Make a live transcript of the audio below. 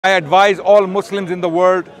I advise all Muslims in the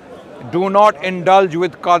world, do not indulge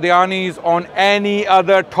with Qadianis on any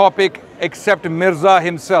other topic except Mirza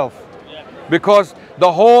himself. Because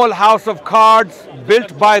the whole house of cards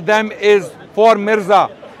built by them is for Mirza.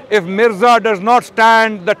 If Mirza does not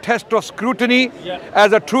stand the test of scrutiny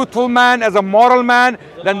as a truthful man, as a moral man,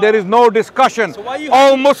 then there is no discussion.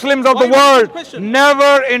 All Muslims of the world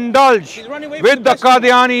never indulge with the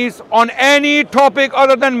Qadianis on any topic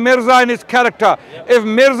other than Mirza and his character. If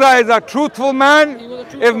Mirza is a truthful man,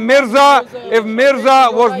 if Mirza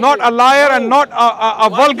was not a liar and not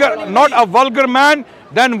a vulgar man,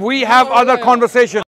 then we have other conversations.